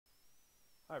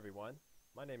Hi everyone,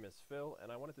 my name is Phil and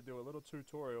I wanted to do a little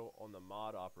tutorial on the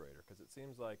mod operator because it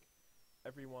seems like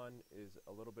everyone is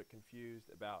a little bit confused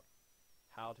about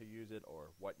how to use it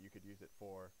or what you could use it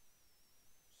for.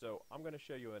 So I'm going to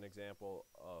show you an example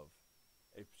of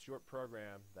a short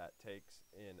program that takes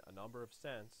in a number of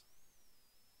cents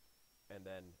and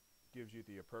then gives you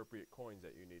the appropriate coins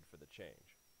that you need for the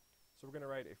change. So we're going to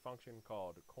write a function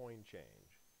called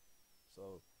CoinChange.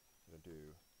 So I'm going to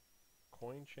do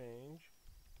CoinChange,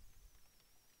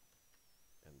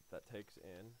 and that takes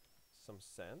in some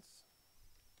cents.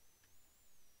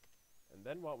 And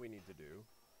then what we need to do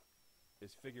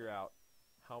is figure out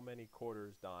how many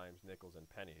quarters, dimes, nickels, and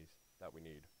pennies that we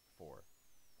need for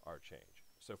our change.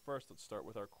 So first, let's start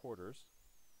with our quarters.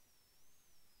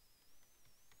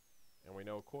 And we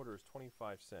know a quarter is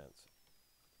 25 cents.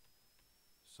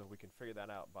 So we can figure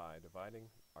that out by dividing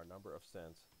our number of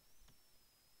cents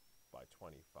by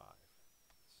 25.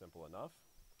 Simple enough.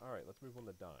 Alright, let's move on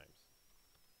to dimes.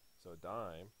 So a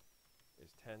dime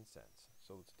is 10 cents.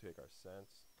 So let's take our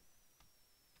cents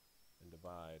and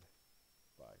divide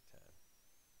by 10.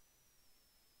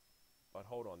 But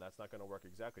hold on, that's not going to work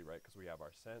exactly right because we have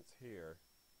our cents here.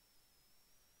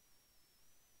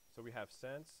 So we have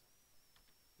cents.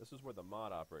 This is where the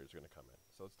mod operator is going to come in.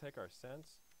 So let's take our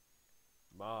cents,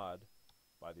 mod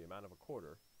by the amount of a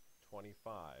quarter,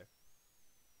 25.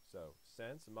 So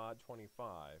cents mod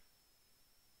 25,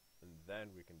 and then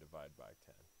we can divide by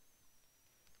 10.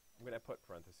 I'm going to put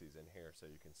parentheses in here so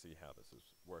you can see how this is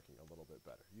working a little bit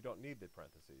better. You don't need the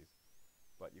parentheses,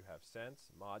 but you have cents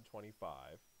mod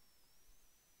 25,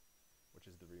 which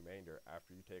is the remainder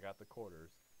after you take out the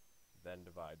quarters, then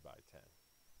divide by 10.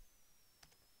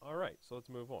 Alright, so let's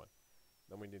move on.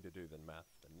 Then we need to do the math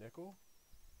for the nickel.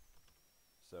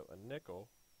 So a nickel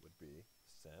would be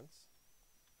cents,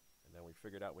 and then we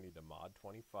figured out we need to mod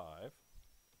 25.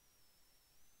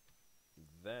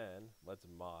 Then let's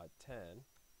mod 10,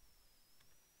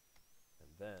 and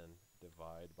then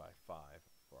divide by 5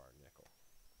 for our nickel.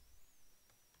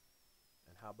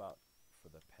 And how about for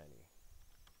the penny?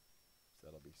 So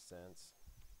that'll be cents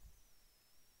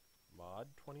mod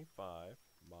 25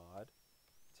 mod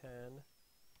 10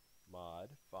 mod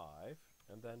 5,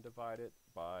 and then divide it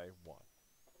by 1.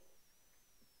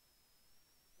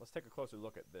 Let's take a closer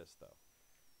look at this though.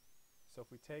 So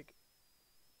if we take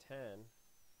 10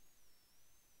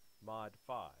 mod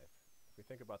 5, if we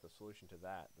think about the solution to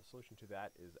that, the solution to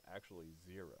that is actually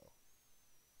 0.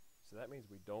 So that means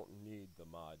we don't need the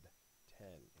mod 10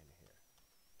 in here.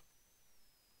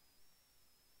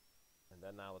 And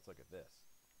then now let's look at this.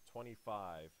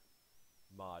 25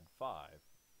 mod 5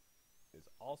 is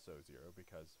also 0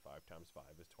 because 5 times 5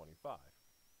 is 25.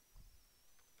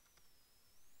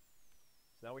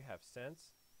 So now we have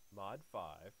cents mod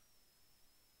 5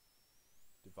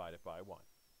 divided by 1.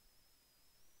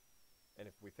 And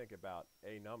if we think about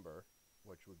a number,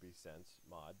 which would be cents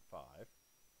mod 5,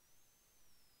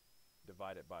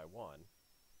 divided by 1,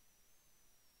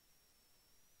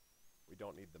 we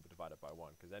don't need them divided by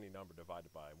 1 because any number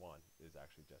divided by 1 is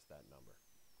actually just that number.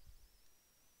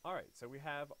 Alright, so we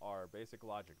have our basic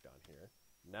logic done here.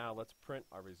 Now let's print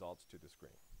our results to the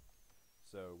screen.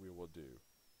 So we will do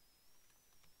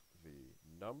the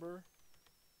number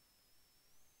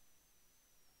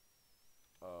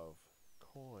of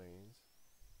coins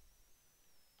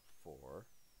for,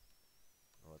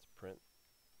 let's print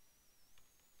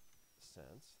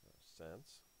cents,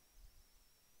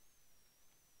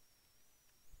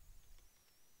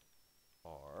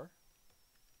 are,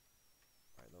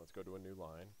 alright, now let's go to a new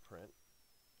line, print,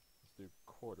 let's do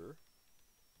quarter,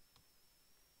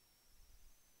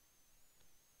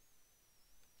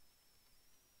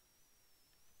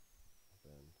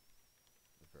 then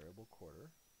the variable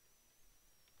quarter,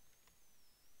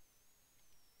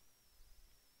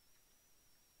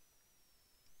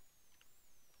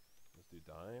 let's do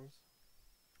dimes,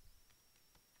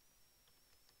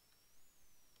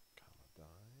 comma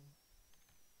dime,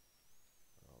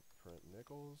 I'll print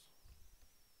nickels,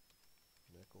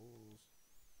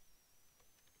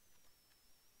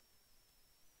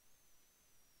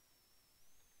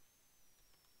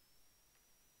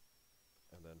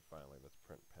 and then finally let's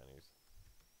print pennies.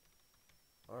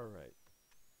 Alright.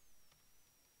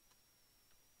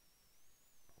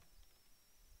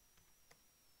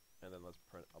 And then let's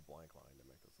print a blank line to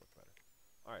make this look better.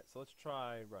 Alright, so let's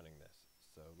try running this.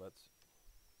 So let's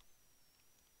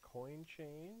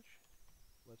CoinChange.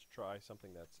 Let's try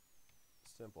something that's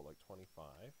simple like 25.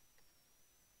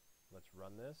 Let's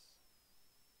run this.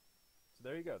 So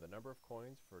there you go. The number of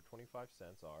coins for 25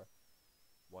 cents are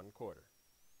 1 quarter.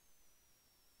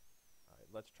 Alright,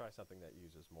 let's try something that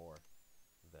uses more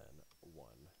than 1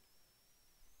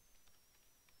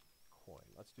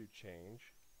 let's do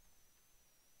change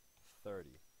 30.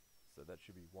 So that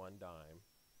should be 1 dime,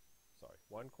 sorry,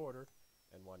 1 quarter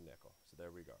and 1 nickel. So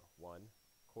there we go, 1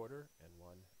 quarter and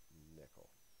 1 nickel.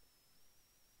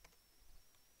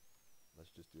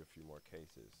 Let's just do a few more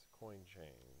cases. Coin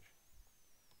change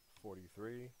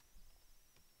 43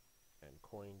 and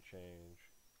coin change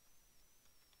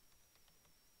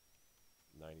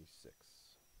 96.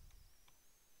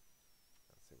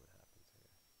 Let's see what happens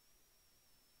here.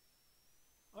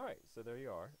 Alright, so there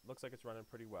you are. Looks like it's running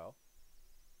pretty well.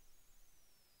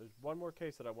 There's one more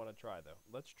case that I want to try though.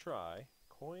 Let's try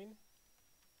coin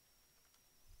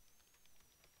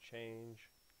change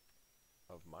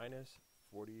of minus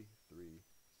 43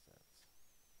 cents.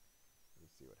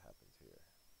 Let's see what happens here.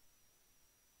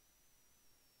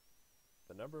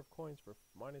 The number of coins for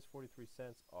minus 43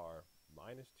 cents are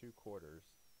minus 2 quarters,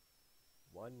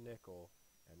 1 nickel,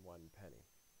 and 1 penny.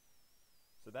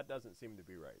 So that doesn't seem to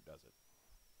be right, does it?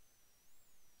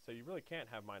 So you really can't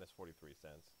have minus 43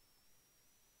 cents.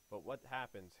 But what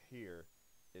happens here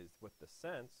is with the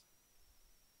cents,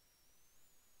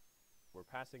 we're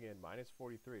passing in minus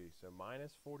 43. So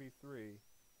minus 43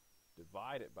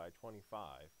 divided by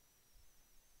 25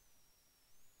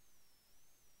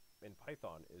 in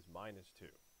Python is minus 2.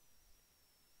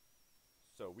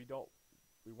 So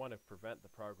we want to prevent the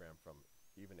program from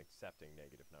even accepting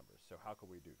negative numbers. So how can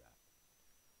we do that?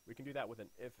 We can do that with an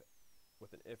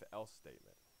if-else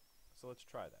statement. So let's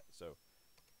try that. So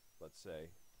let's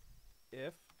say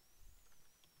if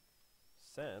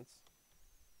cents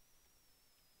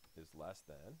is less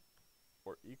than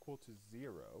or equal to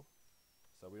 0,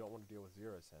 so we don't want to deal with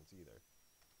 0 cents either.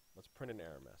 Let's print an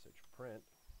error message. Print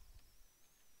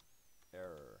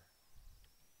error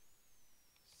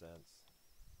cents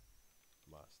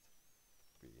must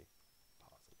be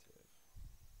positive.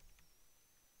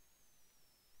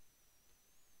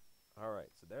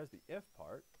 Alright, so there's the if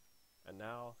part, and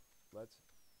now let's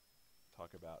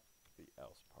talk about the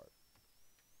else part.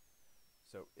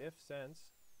 So if cents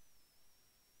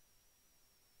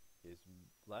is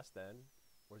less than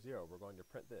or 0, we're going to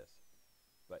print this.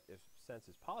 But if cents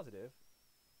is positive,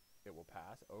 it will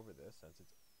pass over this since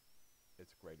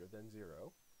it's greater than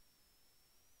 0.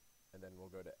 And then we'll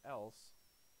go to else,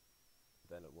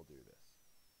 then it will do this.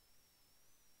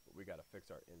 But we got to fix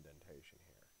our indentation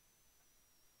here.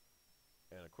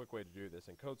 And a quick way to do this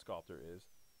in CodeSculptor is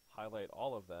highlight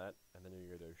all of that, and then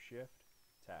you're going to do Shift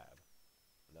Tab,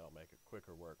 and that'll make it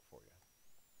quicker work for you.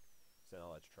 So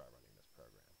now let's try running this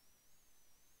program.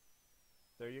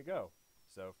 There you go.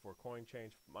 So for coin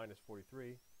change minus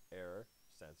 43, error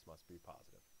cents must be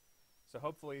positive. So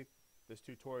hopefully this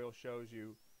tutorial shows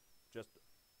you just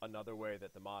another way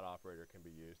that the mod operator can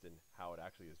be used and how it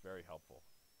actually is very helpful.